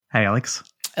Hey, Alex.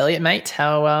 Elliot, mate,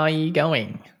 how are you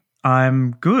going?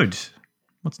 I'm good.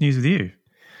 What's news with you?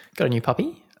 Got a new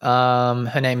puppy.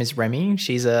 Her name is Remy.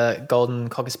 She's a golden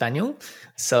cocker spaniel.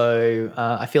 So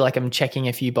I feel like I'm checking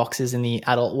a few boxes in the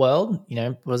adult world. You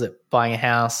know, was it buying a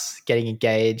house, getting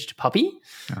engaged, puppy?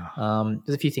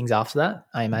 There's a few things after that,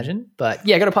 I imagine. But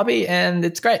yeah, I got a puppy and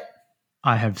it's great.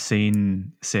 I have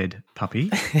seen said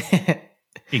puppy.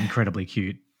 Incredibly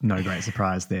cute. No great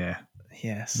surprise there.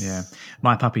 Yes. Yeah.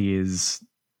 My puppy is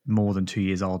more than 2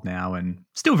 years old now and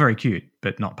still very cute,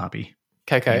 but not puppy.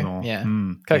 Coco. Anymore. Yeah.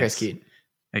 Coco's cute.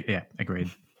 Yeah,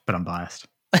 agreed. But I'm biased.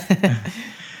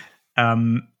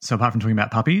 So apart from talking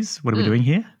about puppies, what are we doing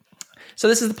here? So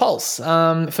this is the Pulse.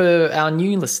 For our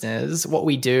new listeners, what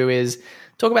we do is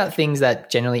talk about things that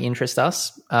generally interest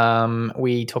us.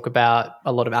 We talk about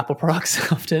a lot of Apple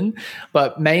products often,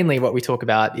 but mainly what we talk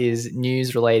about is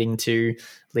news relating to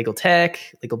legal tech,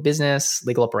 legal business,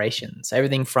 legal operations. So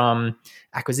everything from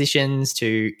acquisitions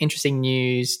to interesting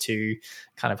news to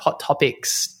kind of hot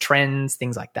topics, trends,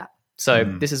 things like that. So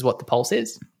this is what the Pulse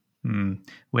is.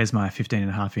 Where's my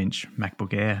 15.5-inch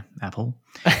MacBook Air, Apple?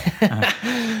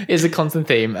 Is a constant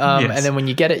theme. Yes. And then when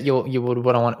you get it, you would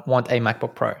want a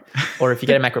MacBook Pro. Or if you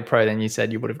get a MacBook Pro, then you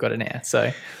said you would have got an Air.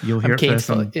 So you'll hear it first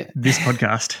on this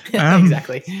podcast.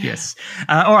 Exactly. Yes.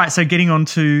 All right, so getting on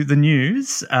to the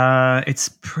news, it's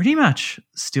pretty much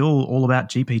still all about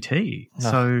GPT.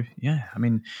 Oh. So, yeah, I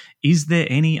mean, is there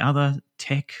any other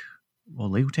tech or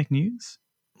legal tech news?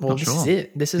 Well, this is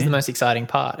it. This is the most exciting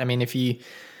part. I mean, if you've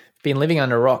been living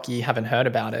under a rock, you haven't heard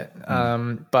about it.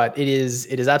 But it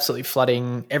is absolutely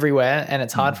flooding everywhere, and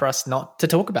it's hard for us not to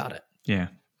talk about it. Yeah.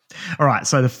 All right,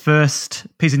 so the first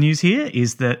piece of news here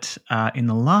is that in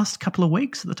the last couple of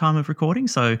weeks at the time of recording,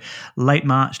 so late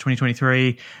March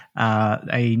 2023,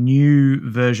 a new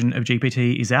version of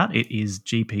GPT is out. It is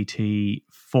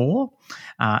GPT-4,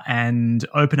 and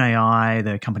OpenAI,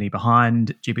 the company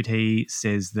behind GPT,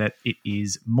 says that it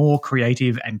is more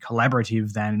creative and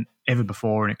collaborative than ever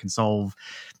before, and it can solve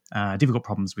difficult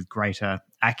problems with greater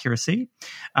accuracy.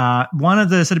 One of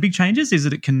the sort of big changes is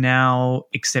that it can now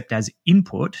accept as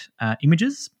input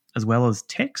images as well as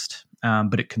text,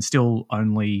 but it can still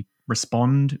only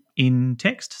respond in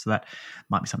text. So that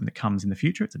might be something that comes in the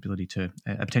future. Its ability to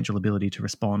a potential ability to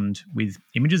respond with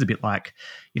images, a bit like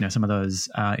some of those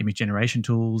image generation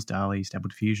tools, DALL-E, Stable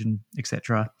Diffusion,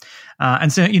 etc.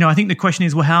 And so I think the question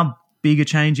is, well, how big a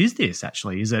change is this?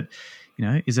 Actually, is it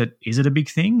a big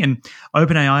thing? And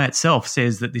OpenAI itself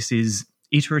says that this is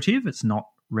iterative. It's not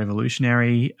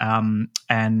revolutionary.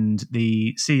 And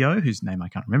the CEO, whose name I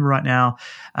can't remember right now,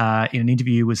 in an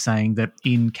interview was saying that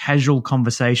in casual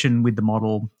conversation with the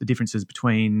model, the differences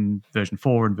between version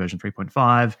 4 and version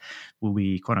 3.5 will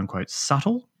be quote unquote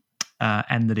subtle,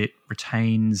 and that it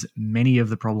retains many of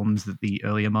the problems that the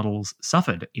earlier models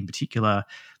suffered, in particular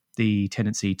the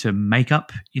tendency to make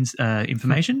up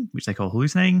information, which they call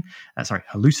hallucinating,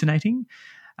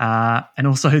 and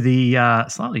also the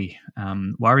slightly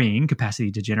worrying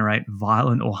capacity to generate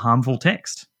violent or harmful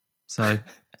text. So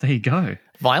there you go.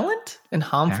 Violent and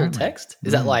harmful text?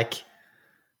 Is that like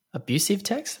abusive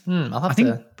text? I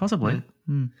think possibly.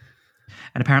 And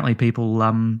apparently people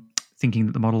thinking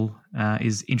that the model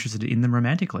is interested in them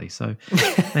romantically. So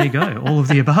there you go, all of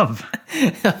the above.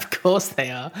 Of course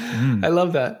they are. I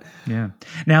love that. Yeah.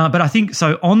 Now, but I think,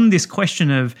 so on this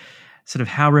question of sort of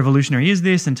how revolutionary is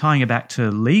this and tying it back to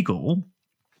legal,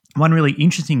 one really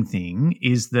interesting thing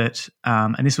is that,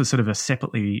 and this was sort of a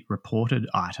separately reported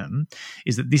item,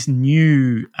 is that this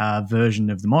new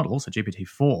version of the model, so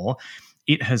GPT-4,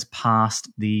 it has passed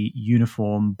the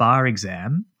uniform bar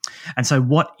exam. And so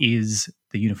what is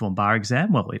the uniform bar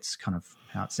exam? Well, it's kind of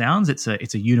how it sounds. It's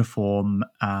a uniform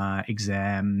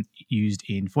exam used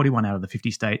in 41 out of the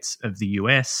 50 states of the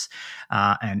US,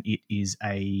 and it is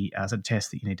a sort of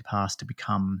test that you need to pass to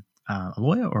become a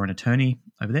lawyer or an attorney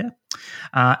over there.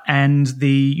 And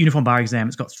the uniform bar exam,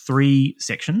 it's got 3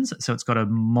 sections. So it's got a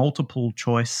multiple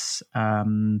choice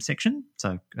section,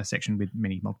 so a section with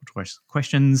many multiple choice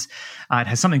questions. It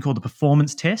has something called the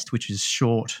performance test, which is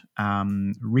short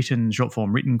form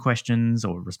written questions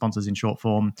or responses in short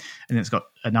form. And then it's got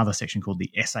another section called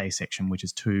the essay section, which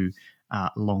is 2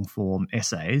 long form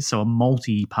essays. So a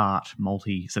multi-part,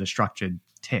 sort of structured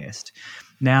test.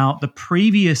 Now, the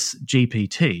previous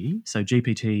GPT, so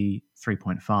GPT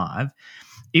 3.5,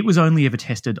 it was only ever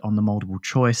tested on the multiple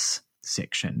choice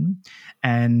section,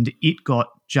 and it got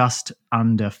just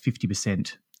under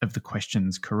 50% of the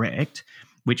questions correct,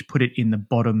 which put it in the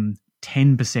bottom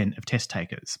 10% of test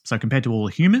takers. So compared to all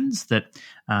the humans that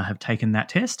have taken that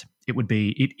test, it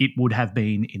would have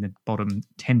been in the bottom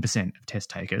 10% of test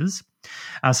takers.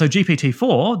 So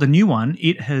GPT-4, the new one,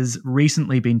 it has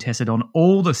recently been tested on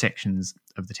all the sections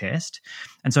of the test.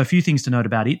 And so a few things to note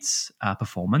about its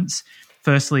performance.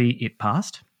 Firstly, it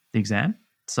passed the exam.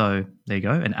 So there you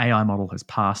go. An AI model has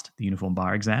passed the uniform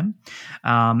bar exam.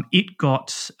 It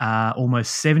got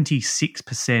almost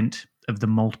 76% of the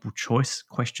multiple choice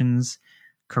questions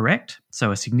correct.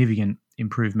 So a significant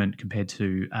improvement compared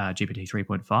to GPT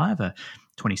 3.5, a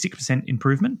 26%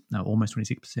 improvement, no, almost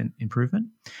 26% improvement.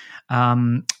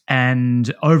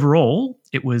 And overall,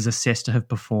 it was assessed to have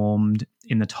performed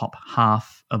in the top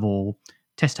half of all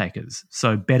test takers,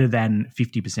 so better than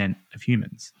 50% of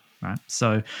humans, right?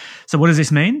 So what does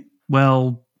this mean?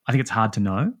 Well, I think it's hard to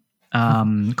know.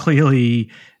 Clearly,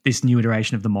 this new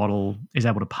iteration of the model is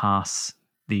able to pass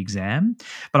the exam.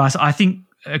 But I think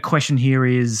a question here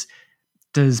is,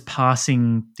 does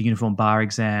passing the uniform bar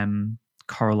exam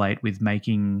correlate with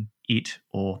making it,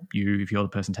 or you, if you're the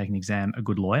person taking the exam, a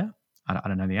good lawyer? I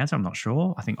don't know the answer. I'm not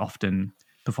sure. I think often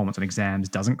performance on exams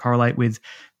doesn't correlate with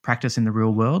practice in the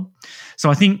real world. So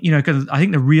I think, because I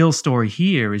think the real story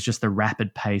here is just the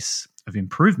rapid pace of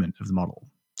improvement of the model.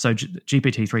 So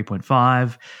GPT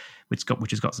 3.5, which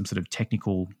has got some sort of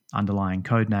technical underlying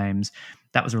code names,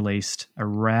 that was released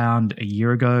around a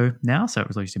year ago now. So it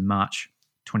was released in March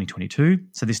 2022.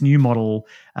 So this new model,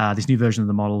 this new version of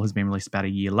the model has been released about a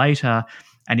year later,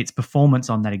 and its performance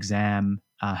on that exam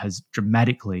has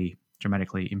dramatically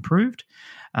improved.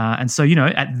 And so,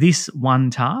 at this one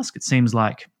task, it seems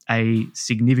like a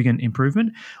significant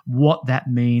improvement. What that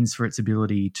means for its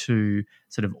ability to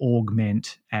sort of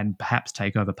augment and perhaps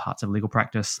take over parts of legal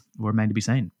practice will remain to be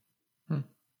seen.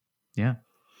 Yeah.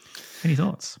 Any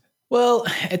thoughts? Well,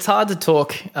 it's hard to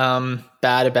talk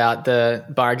bad about the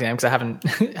bar exam because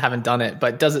I haven't done it.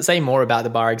 But does it say more about the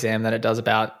bar exam than it does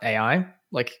about AI?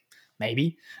 Like,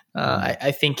 maybe.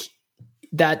 I think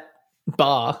that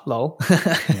bar, lol,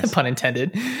 yes. Pun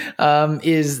intended,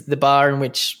 is the bar in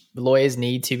which lawyers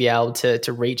need to be able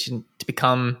to reach and to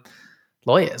become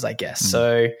lawyers, I guess.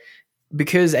 So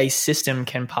because a system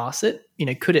can pass it,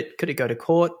 could it go to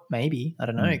court? Maybe. I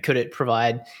don't know. Could it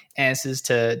provide answers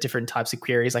to different types of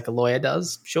queries like a lawyer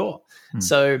does? Sure.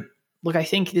 So look, I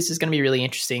think this is going to be really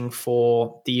interesting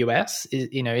for the US.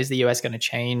 Is the US going to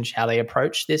change how they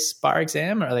approach this bar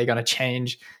exam? Or are they going to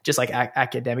change, just like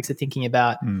academics are thinking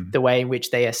about the way in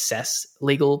which they assess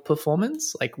legal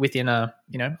performance, like within a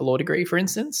law degree, for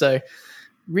instance? So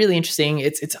really interesting.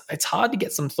 It's hard to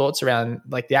get some thoughts around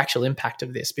like the actual impact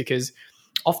of this, because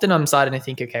often I'm starting to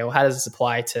think, okay, well, how does this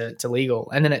apply to legal?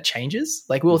 And then it changes.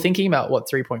 Like we were thinking about what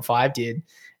 3.5 did.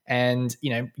 And,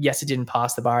 yes, it didn't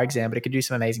pass the bar exam, but it could do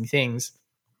some amazing things.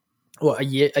 Well, a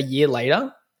year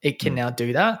later, it can now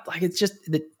do that. Like it's just,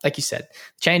 like you said,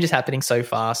 change is happening so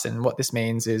fast. And what this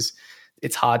means is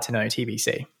it's hard to know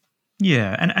TBC.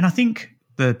 Yeah. And I think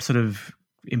the sort of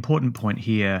important point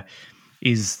here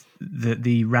is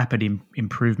the rapid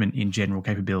improvement in general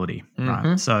capability,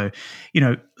 right? So,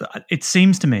 it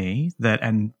seems to me that,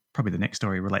 and probably the next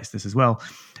story relates to this as well,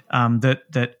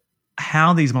 that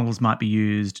how these models might be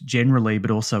used generally,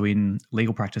 but also in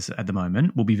legal practice at the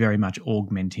moment, will be very much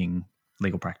augmenting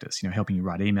legal practice, helping you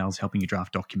write emails, helping you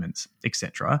draft documents,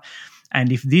 etc.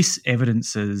 And if this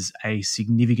evidences a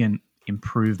significant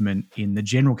improvement in the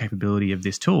general capability of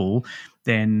this tool,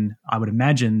 then I would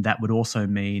imagine that would also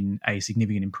mean a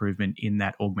significant improvement in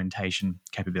that augmentation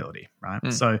capability,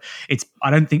 right? So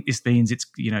I don't think this means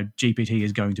GPT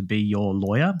is going to be your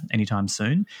lawyer anytime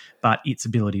soon, but its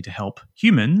ability to help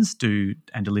humans do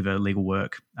and deliver legal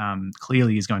work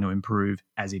clearly is going to improve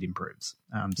as it improves.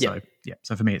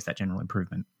 So for me, it's that general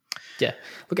improvement. Yeah.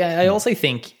 Look, I also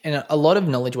think, and a lot of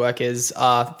knowledge workers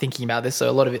are thinking about this, so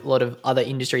a lot of other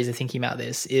industries are thinking about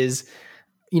this, is,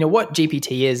 what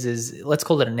GPT is let's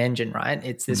call it an engine, right?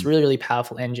 It's this really, really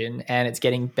powerful engine, and it's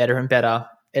getting better and better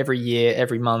every year,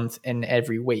 every month, and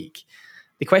every week.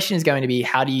 The question is going to be,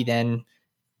 how do you then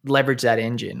leverage that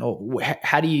engine, or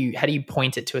how do you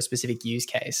point it to a specific use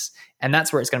case? And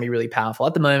that's where it's going to be really powerful.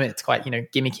 At the moment, it's quite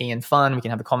gimmicky and fun. We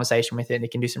can have a conversation with it, and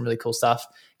it can do some really cool stuff.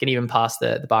 It can even pass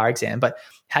the bar exam. But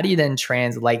how do you then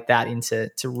translate that into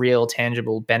real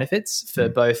tangible benefits for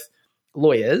both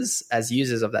lawyers as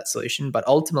users of that solution, but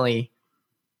ultimately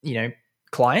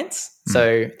clients?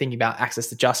 So thinking about access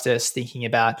to justice, thinking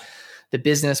about the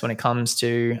business when it comes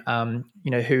to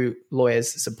who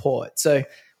lawyers support. So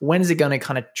when is it going to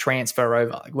kind of transfer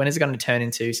over? Like, when is it going to turn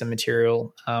into some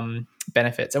material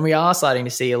benefits? And we are starting to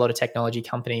see a lot of technology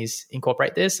companies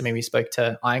incorporate this. I mean, we spoke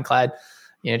to Ironclad,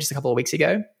 just a couple of weeks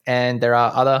ago, and there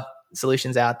are other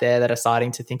solutions out there that are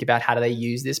starting to think about how do they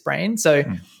use this brain. So,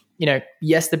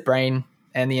 yes, the brain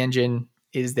and the engine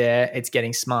is there. It's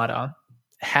getting smarter.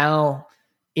 How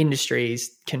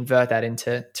industries convert that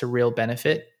into real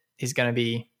benefit is going to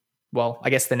be, well, I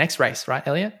guess the next race, right,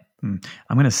 Elliot? I'm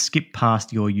going to skip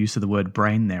past your use of the word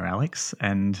brain there, Alex,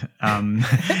 and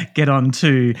get on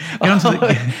to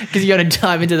because you got to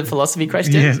dive into the philosophy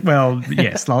question. Yes, well,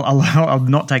 yes, I'll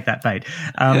not take that bait.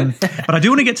 But I do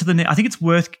want to get to I think it's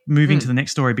worth moving to the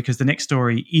next story, because the next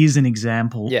story is an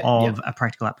example of a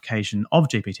practical application of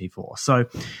GPT-4. So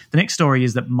the next story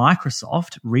is that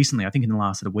Microsoft recently, I think in the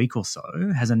last week or so,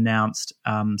 has announced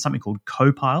something called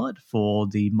Copilot for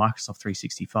the Microsoft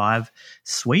 365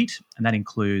 suite, and that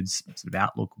includes sort of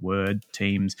Outlook, Word,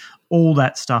 Teams, all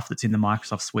that stuff that's in the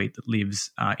Microsoft suite that lives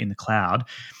in the cloud.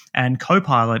 And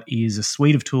Copilot is a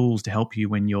suite of tools to help you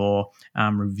when you're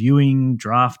reviewing,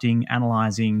 drafting,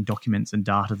 analyzing documents and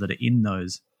data that are in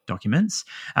those documents.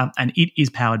 And it is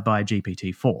powered by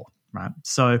GPT-4. Right.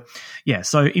 So,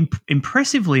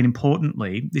 impressively and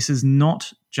importantly, this is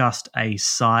not just a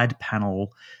side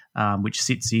panel which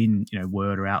sits in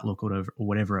Word or Outlook or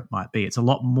whatever it might be. It's a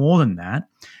lot more than that.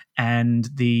 And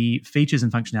the features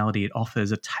and functionality it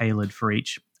offers are tailored for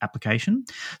each application.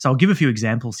 So I'll give a few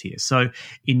examples here. So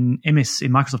in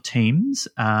Microsoft Teams,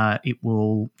 it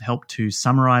will help to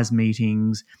summarize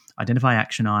meetings, identify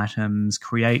action items,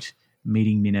 create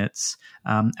meeting minutes,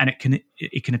 and it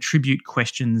can attribute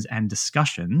questions and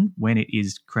discussion when it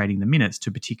is creating the minutes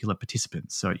to particular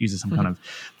participants. So it uses some kind of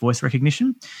voice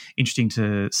recognition. Interesting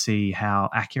to see how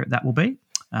accurate that will be.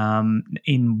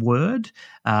 In Word,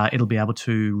 it'll be able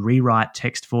to rewrite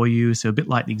text for you. So a bit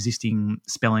like the existing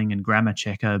spelling and grammar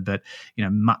checker, but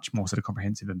much more sort of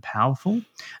comprehensive and powerful.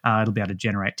 It'll be able to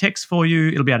generate text for you.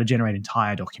 It'll be able to generate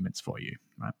entire documents for you.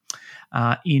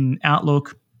 Right? In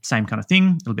Outlook, same kind of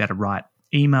thing. It'll be able to write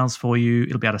emails for you.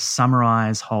 It'll be able to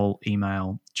summarize whole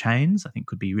email chains. I think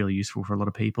could be really useful for a lot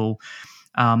of people.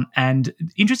 And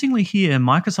interestingly here,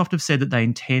 Microsoft have said that they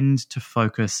intend to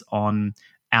focus on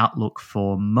Outlook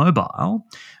for mobile,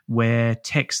 where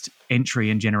text entry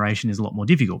and generation is a lot more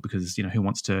difficult, because who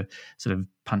wants to sort of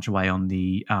punch away on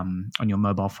the on your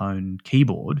mobile phone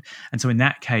keyboard. And so in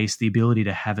that case, the ability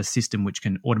to have a system which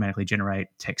can automatically generate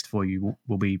text for you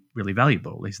will be really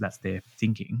valuable. At least that's their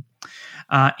thinking.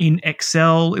 In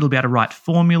Excel, it'll be able to write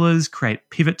formulas, create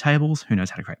pivot tables. Who knows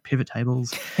how to create pivot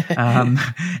tables? And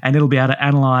it'll be able to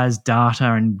analyze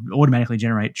data and automatically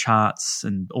generate charts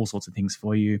and all sorts of things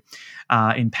for you.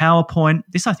 In PowerPoint,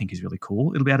 this I think is really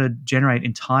cool. It'll be able to generate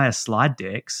entire slide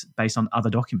decks based on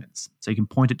other documents. So you can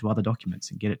point it to other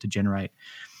documents and get it to generate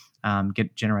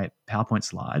PowerPoint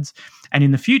slides. And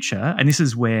in the future, and this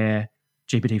is where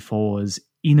GPT-4's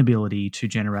inability to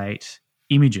generate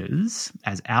images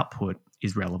as output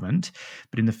is relevant,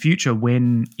 but in the future,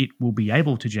 when it will be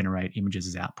able to generate images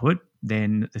as output,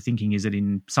 then the thinking is that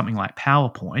in something like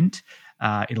PowerPoint,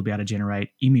 it'll be able to generate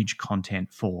image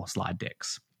content for slide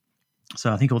decks.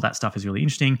 So I think all that stuff is really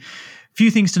interesting. A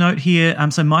few things to note here.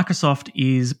 So Microsoft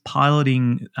is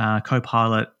piloting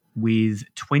Copilot with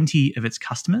 20 of its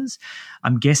customers.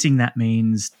 I'm guessing that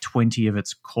means 20 of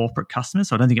its corporate customers.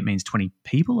 So I don't think it means 20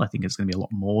 people. I think it's going to be a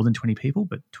lot more than 20 people,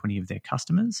 but 20 of their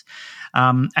customers.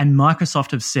 And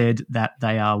Microsoft have said that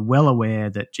they are well aware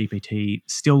that GPT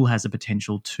still has the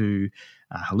potential to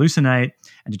hallucinate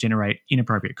and to generate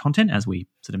inappropriate content, as we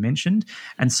sort of mentioned.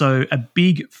 And so a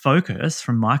big focus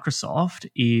from Microsoft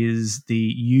is the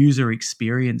user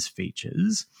experience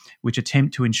features, which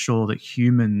attempt to ensure that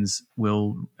humans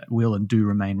will and do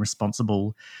remain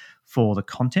responsible for the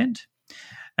content.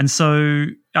 And so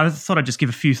I thought I'd just give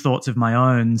a few thoughts of my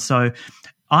own. So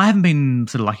I haven't been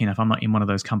sort of lucky enough. I'm not in one of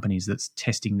those companies that's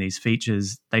testing these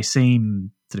features. They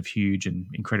seem sort of huge and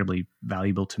incredibly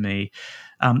valuable to me.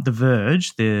 The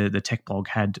Verge, the tech blog,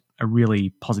 had a really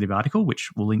positive article, which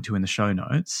we'll link to in the show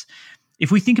notes.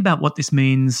 If we think about what this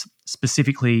means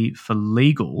specifically for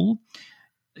legal,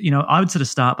 I would sort of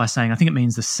start by saying I think it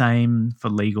means the same for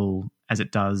legal as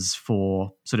it does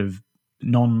for sort of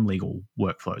non-legal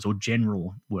workflows or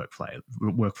general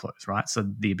workflows, right? So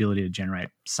the ability to generate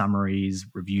summaries,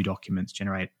 review documents,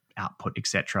 generate output,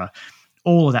 etc.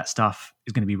 All of that stuff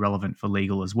is going to be relevant for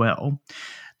legal as well.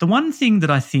 The one thing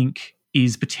that I think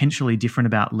is potentially different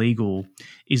about legal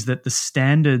is that the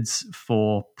standards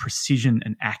for precision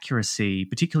and accuracy,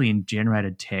 particularly in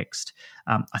generated text,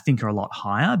 I think are a lot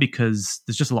higher because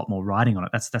there's just a lot more writing on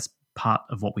it. That's part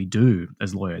of what we do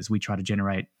as lawyers. We try to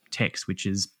generate text which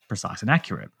is precise and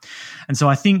accurate. And so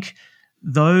I think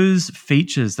those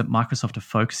features that Microsoft are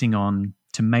focusing on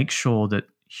to make sure that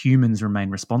humans remain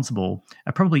responsible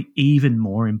are probably even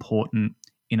more important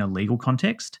in a legal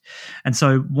context. And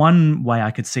so one way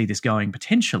I could see this going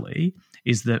potentially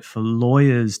is that for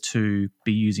lawyers to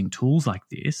be using tools like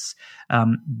this,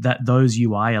 that those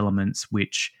UI elements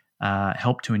which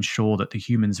help to ensure that the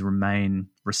humans remain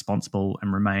responsible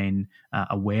and remain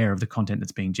aware of the content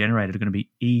that's being generated are going to be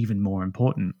even more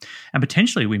important. And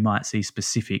potentially we might see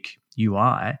specific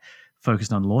UI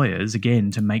focused on lawyers, again,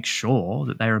 to make sure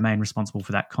that they remain responsible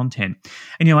for that content.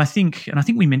 And, I think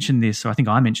we mentioned this, or I think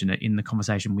I mentioned it in the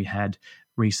conversation we had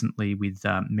recently with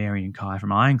Mary and Kai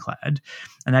from Ironclad,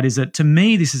 and that is that, to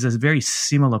me, this is a very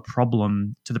similar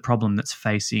problem to the problem that's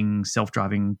facing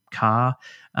self-driving car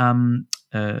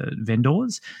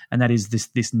vendors, and that is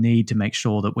this need to make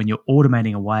sure that when you're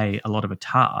automating away a lot of a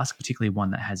task, particularly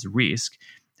one that has risk,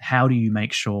 how do you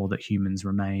make sure that humans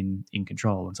remain in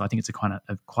control? And so I think it's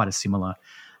quite a similar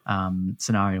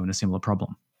scenario and a similar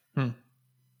problem.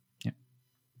 Yeah.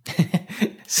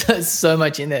 so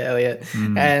much in there, Elliot.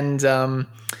 And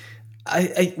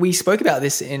we spoke about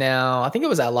this in I think it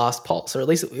was our last Pulse, or at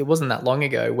least it wasn't that long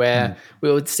ago, where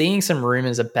we were seeing some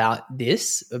rumors about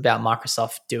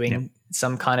Microsoft doing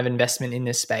some kind of investment in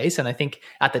this space. And I think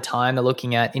at the time they're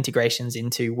looking at integrations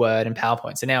into Word and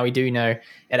PowerPoint. So now we do know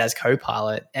it as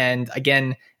Copilot. And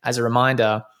again, as a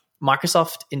reminder,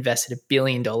 Microsoft invested $1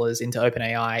 billion into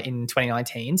OpenAI in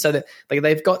 2019. So that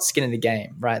they've got skin in the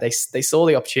game, right? They saw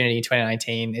the opportunity in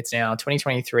 2019. It's now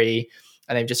 2023.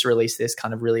 And they've just released this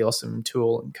kind of really awesome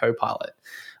tool in Copilot.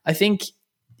 I think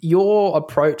your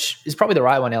approach is probably the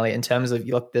right one, Elliot, in terms of,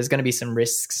 look, there's going to be some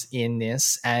risks in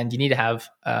this, and you need to have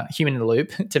a human in the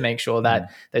loop to make sure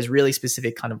that those really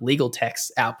specific kind of legal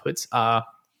text outputs are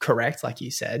correct, like you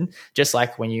said. Just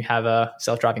like when you have a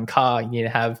self-driving car, you need to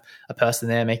have a person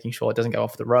there making sure it doesn't go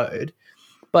off the road.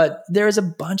 But there is a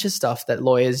bunch of stuff that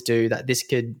lawyers do that this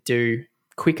could do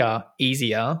quicker,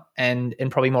 easier, and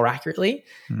probably more accurately,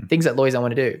 things that lawyers don't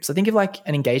want to do. So think of like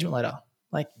an engagement letter.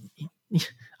 Like,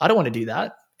 I don't want to do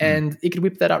that. And it could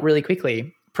whip that up really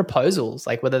quickly. Proposals,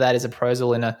 like whether that is a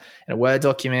proposal in a Word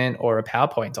document or a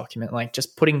PowerPoint document, like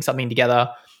just putting something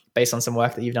together based on some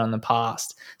work that you've done in the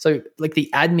past. So like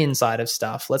the admin side of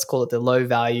stuff, let's call it the low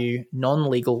value,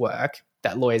 non-legal work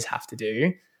that lawyers have to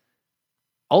do.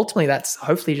 Ultimately, that's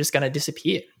hopefully just going to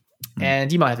disappear.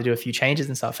 And you might have to do a few changes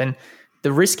and stuff. And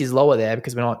the risk is lower there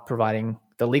because we're not providing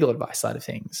the legal advice side of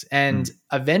things. And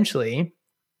eventually,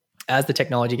 as the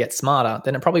technology gets smarter,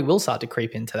 then it probably will start to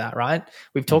creep into that, right?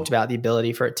 We've talked about the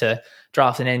ability for it to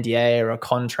draft an NDA or a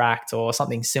contract or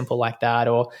something simple like that.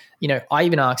 Or, I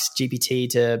even asked GPT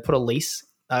to put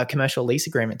a commercial lease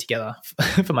agreement together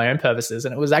for my own purposes.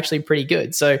 And it was actually pretty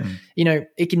good. So,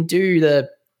 it can do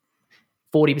the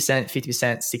 40%,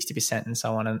 50%, 60%, and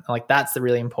so on. And like, that's the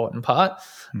really important part.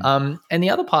 And the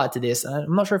other part to this, and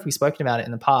I'm not sure if we've spoken about it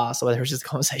in the past or whether it was just a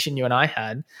conversation you and I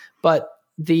had, but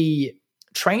the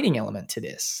training element to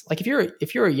this, like if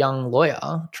you're a young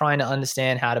lawyer trying to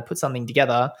understand how to put something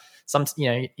together,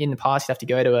 in the past you have to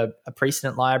go to a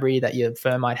precedent library that your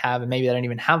firm might have, and maybe they don't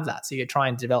even have that. So you're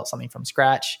trying to develop something from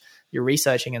scratch, you're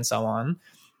researching and so on.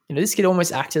 This could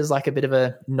almost act as like a bit of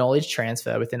a knowledge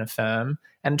transfer within a firm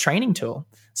and a training tool.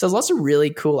 So there's lots of really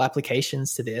cool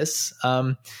applications to this.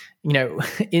 In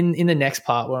the next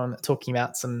part where I'm talking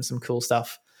about some cool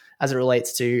stuff as it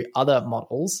relates to other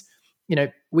models,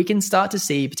 we can start to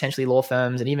see potentially law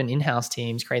firms and even in-house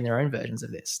teams creating their own versions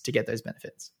of this to get those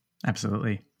benefits.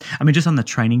 Absolutely. I mean, just on the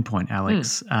training point,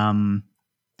 Alex,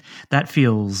 that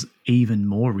feels even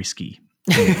more risky.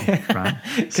 Right?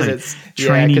 Because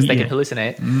because they can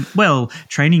hallucinate. Well,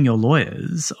 training your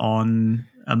lawyers on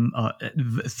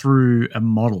through a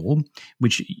model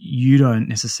which you don't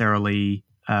necessarily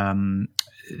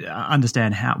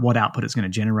understand what output it's going to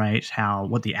generate,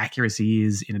 what the accuracy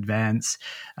is in advance.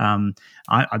 I'm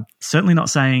certainly not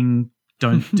saying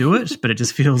don't do it, but it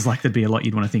just feels like there'd be a lot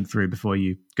you'd want to think through before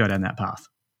you go down that path.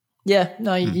 Yeah,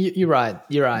 no, you're right.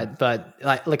 You're right. But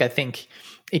like I think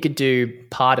it could do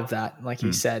part of that, like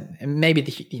you said. And maybe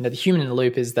the human in the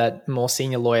loop is that more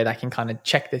senior lawyer that can kind of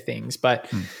check the things.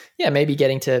 But maybe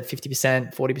getting to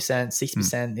 50%, 40%,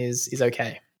 60% is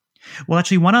okay. Well,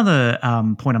 actually, one other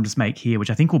point I'm just make here, which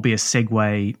I think will be a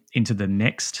segue into the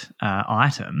next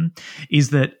item, is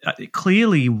that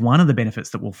clearly one of the benefits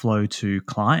that will flow to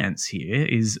clients here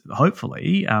is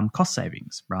hopefully cost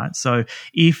savings, right? So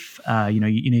if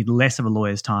you need less of a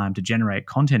lawyer's time to generate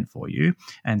content for you,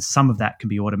 and some of that can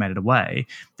be automated away,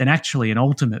 then actually an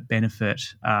ultimate benefit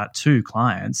to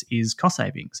clients is cost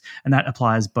savings, and that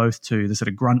applies both to the sort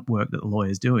of grunt work that the lawyer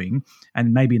is doing,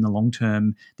 and maybe in the long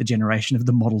term, the generation of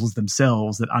the models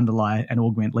themselves that underlie and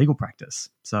augment legal practice.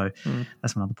 So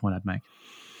that's one other point I'd make.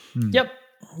 Yep.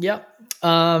 Yep.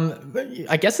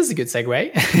 I guess it's a good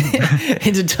segue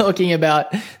into talking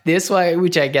about this way,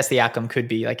 which I guess the outcome could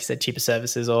be, like you said, cheaper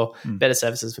services or better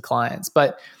services for clients.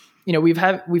 But we've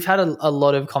had a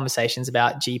lot of conversations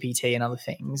about GPT and other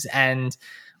things, and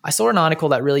I saw an article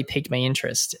that really piqued my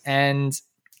interest. And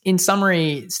in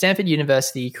summary, Stanford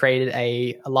University created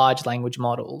a large language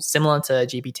model similar to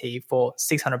GPT for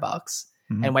 $600,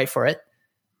 and wait for it,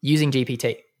 using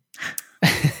GPT.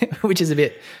 Which is a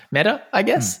bit meta, I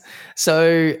guess.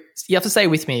 So you have to stay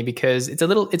with me because it's a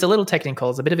little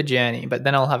technical. It's a bit of a journey, but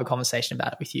then I'll have a conversation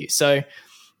about it with you. So,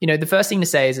 the first thing to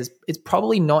say is it's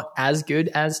probably not as good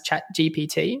as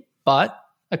ChatGPT, but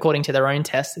according to their own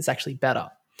tests, it's actually better.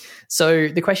 So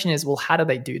the question is, well, how do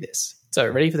they do this? So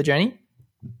ready for the journey?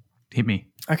 Hit me.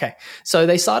 Okay. So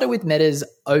they started with Meta's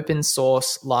open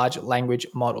source large language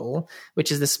model,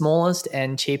 which is the smallest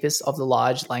and cheapest of the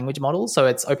large language models. So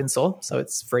it's open source, so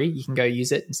it's free. You can go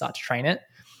use it and start to train it.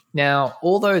 Now,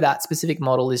 although that specific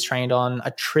model is trained on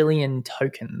 1 trillion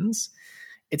tokens,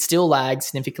 it still lags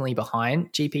significantly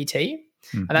behind GPT.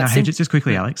 And that's just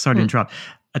quickly, Alex, sorry to interrupt.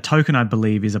 A token, I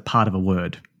believe, is a part of a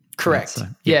word. Correct. Right?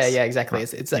 So, yes. Yeah, exactly.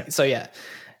 Right. It's like, so yeah,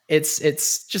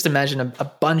 it's just imagine a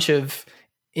bunch of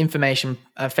information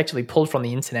effectively pulled from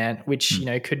the internet, which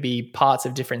could be parts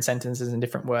of different sentences and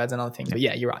different words and other things. But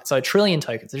yeah, you're right. So 1 trillion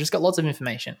tokens. It's just got lots of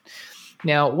information.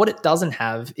 Now, what it doesn't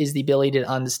have is the ability to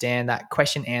understand that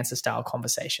question answer style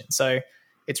conversation. So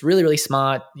it's really, really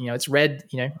smart. It's read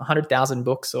 100,000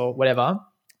 books or whatever,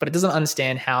 but it doesn't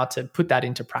understand how to put that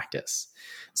into practice.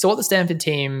 So what the Stanford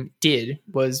team did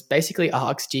was basically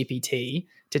ask GPT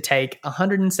to take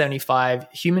 175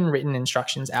 human written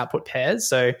instructions output pairs.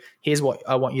 So here's what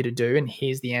I want you to do, and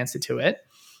here's the answer to it,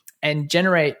 and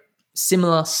generate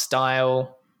similar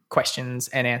style questions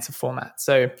and answer format.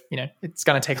 So, it's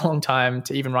going to take a long time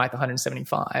to even write the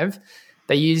 175.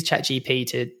 They use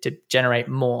ChatGPT to generate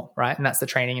more, right? And that's the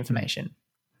training information.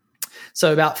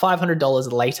 So about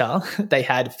 $500 later, they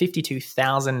had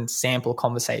 52,000 sample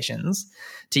conversations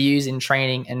to use in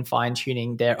training and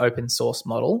fine-tuning their open source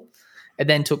model. It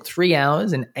then took 3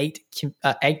 hours and eight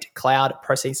cloud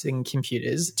processing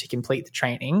computers to complete the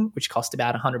training, which cost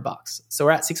about $100. So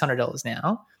we're at $600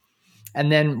 now.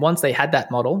 And then once they had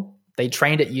that model, they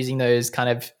trained it using those kind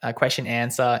of question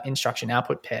answer instruction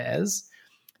output pairs.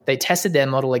 They tested their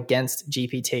model against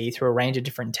GPT through a range of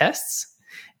different tests,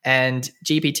 and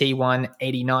GPT won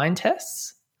 89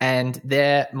 tests, and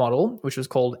their model, which was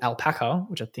called Alpaca,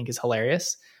 which I think is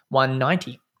hilarious, won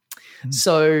 90.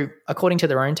 So according to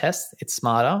their own tests, it's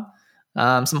smarter.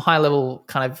 Some high level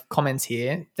kind of comments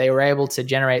here. They were able to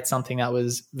generate something that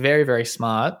was very, very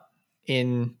smart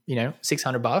in,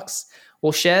 $600.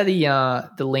 We'll share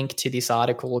the link to this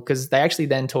article because they actually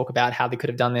then talk about how they could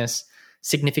have done this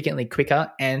significantly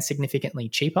quicker and significantly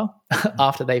cheaper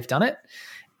after they've done it.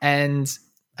 And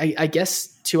I guess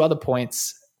 2 other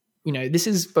points, this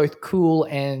is both cool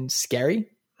and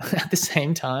scary at the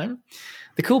same time.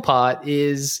 The cool part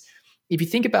is if you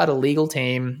think about a legal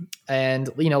team and,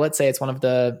 let's say it's one of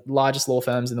the largest law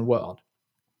firms in the world.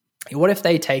 What if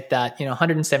they take that,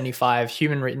 175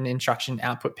 human written instruction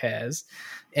output pairs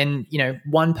and,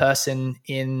 one person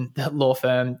in the law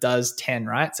firm does 10,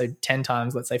 right? So 10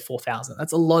 times, let's say 4,000.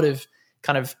 That's a lot of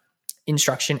kind of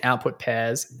instruction output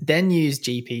pairs. Then use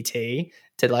GPT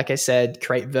to, like I said,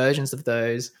 create versions of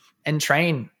those and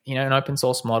train, an open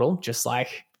source model, just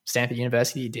like Stanford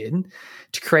University did,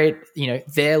 to create,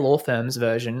 their law firm's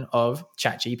version of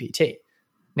ChatGPT.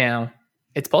 Now,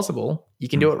 it's possible. You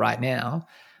can do it right now.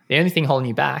 The only thing holding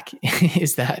you back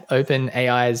is that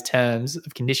OpenAI's terms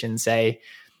of conditions say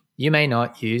you may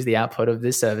not use the output of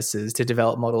the services to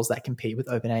develop models that compete with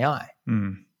OpenAI.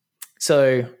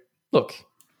 So, look,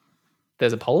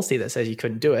 there's a policy that says you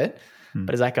couldn't do it,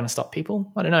 but is that going to stop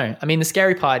people? I don't know. I mean, the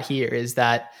scary part here is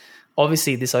that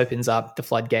obviously this opens up the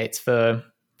floodgates for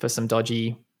some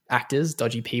dodgy actors,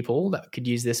 dodgy people that could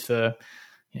use this for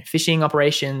phishing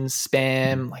operations,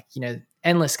 spam,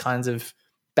 endless kinds of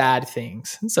bad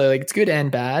things. So it's good and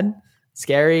bad,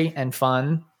 scary and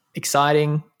fun,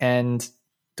 exciting and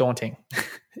daunting.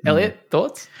 Elliot,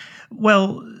 thoughts?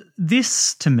 Well,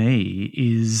 this to me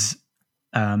is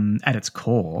at its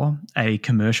core a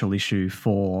commercial issue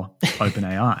for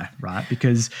OpenAI, right?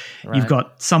 Because you've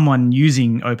got someone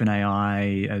using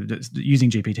OpenAI, using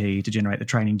GPT to generate the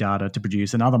training data to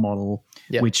produce another model,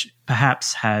 which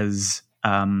perhaps has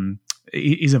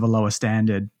is of a lower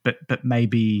standard, but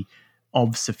maybe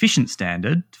of sufficient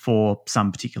standard for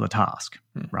some particular task,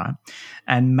 right?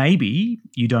 And maybe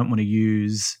you don't want to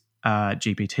use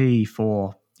GPT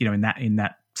for in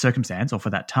that circumstance or for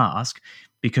that task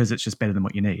because it's just better than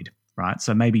what you need, right?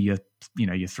 So maybe you're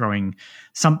throwing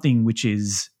something which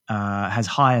is has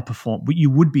higher perform. You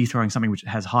would be throwing something which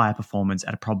has higher performance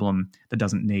at a problem that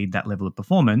doesn't need that level of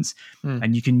performance,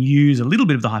 and you can use a little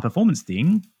bit of the high performance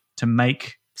thing to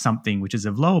make something which is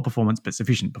of lower performance but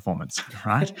sufficient performance,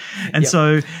 right? And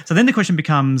so then the question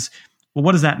becomes, well,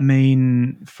 what does that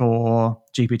mean for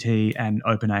GPT and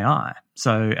OpenAI?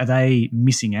 So are they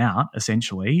missing out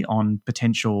essentially on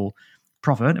potential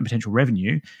profit and potential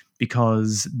revenue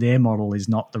because their model is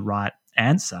not the right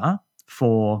answer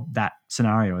for that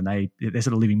scenario, and they're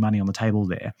sort of leaving money on the table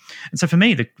there? And so for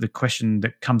me, the question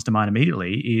that comes to mind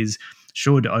immediately is,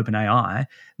 should OpenAI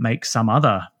make some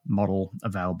other model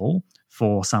available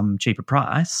for some cheaper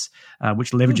price,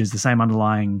 which leverages the same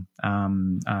underlying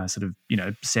sort of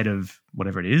set of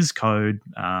whatever it is, code,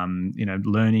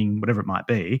 learning, whatever it might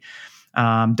be,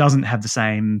 doesn't have the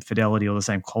same fidelity or the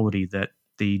same quality that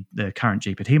the current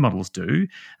GPT models do,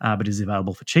 but is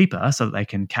available for cheaper, so that they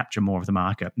can capture more of the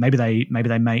market. Maybe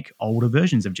they make older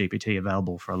versions of GPT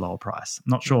available for a lower price. I'm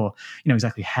not sure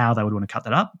exactly how they would want to cut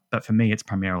that up, but for me, it's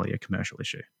primarily a commercial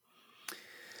issue.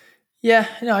 Yeah,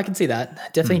 no, I can see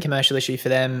that. Definitely a commercial issue for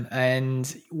them.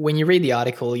 And when you read the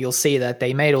article, you'll see that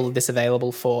they made all of this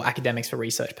available for academics for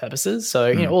research purposes.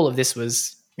 So, all of this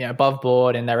was, above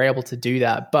board, and they're able to do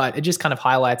that. But it just kind of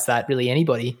highlights that really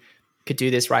anybody could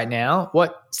do this right now.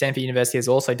 What Stanford University has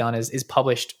also done is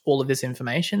published all of this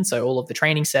information. So all of the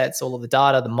training sets, all of the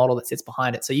data, the model that sits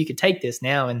behind it. So you could take this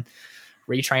now and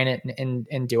retrain it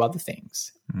and do other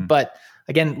things. But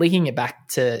again, linking it back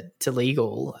to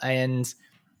legal, and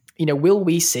will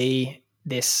we see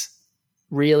this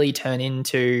really turn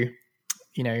into,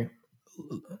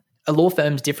 a law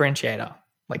firm's differentiator?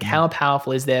 Like, how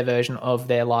powerful is their version of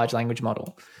their large language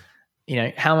model?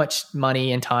 How much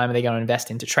money and time are they going to invest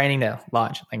into training their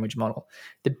large language model?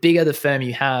 The bigger the firm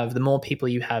you have, the more people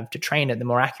you have to train it, the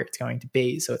more accurate it's going to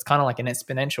be. So it's kind of like an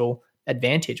exponential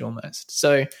advantage almost.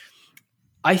 So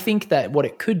I think that what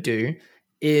it could do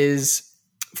is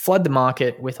flood the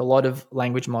market with a lot of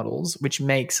language models, which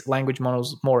makes language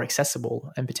models more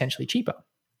accessible and potentially cheaper.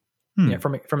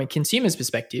 From a consumer's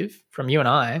perspective, from you and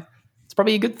I, it's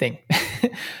probably a good thing.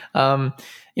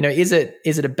 Is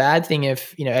it a bad thing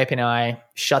if OpenAI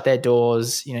shut their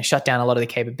doors, shut down a lot of the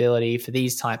capability for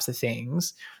these types of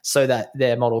things so that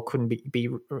their model couldn't be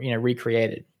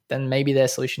recreated? Then maybe their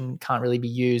solution can't really be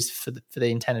used for the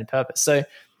intended purpose. So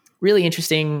really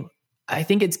interesting. I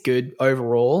think it's good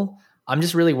overall. I'm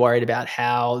just really worried about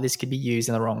how this could be used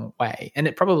in the wrong way, and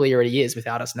it probably already is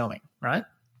without us knowing, right?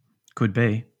 Could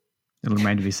be. It'll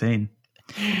remain to be seen.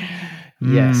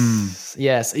 Yes.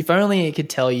 If only it could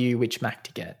tell you which Mac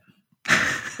to get.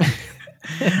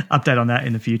 Update on that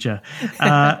in the future.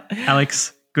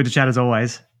 Alex, good to chat as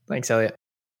always. Thanks, Elliot.